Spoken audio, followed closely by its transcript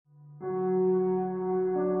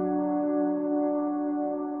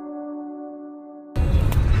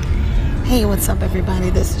Hey, what's up, everybody?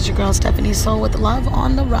 This is your girl Stephanie Soul with Love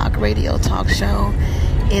on the Rock Radio Talk Show.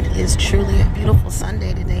 It is truly a beautiful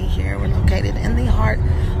Sunday today here. We're located in the heart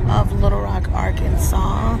of Little Rock,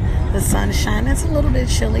 Arkansas. The sun's shining. It's a little bit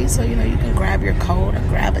chilly, so you can grab your coat or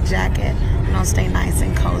grab a jacket. Stay nice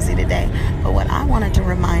and cozy today. But what I wanted to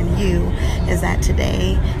remind you is that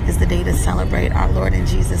today is the day to celebrate our Lord and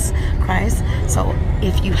Jesus Christ. So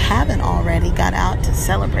if you haven't already got out to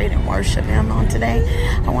celebrate and worship Him on today,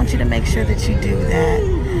 I want you to make sure that you do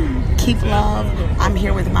that. Keep love. I'm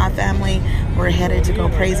here with my family. We're headed to go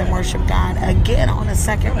praise and worship God again on a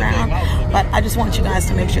second round. But I just want you guys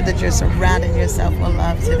to make sure that you're surrounding yourself with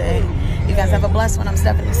love today. You guys have a blessed one. I'm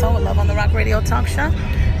Stephanie Soul with Love on the Rock Radio Talk Show.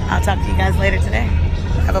 I'll talk to you guys later today.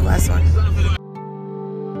 Have a blessed one.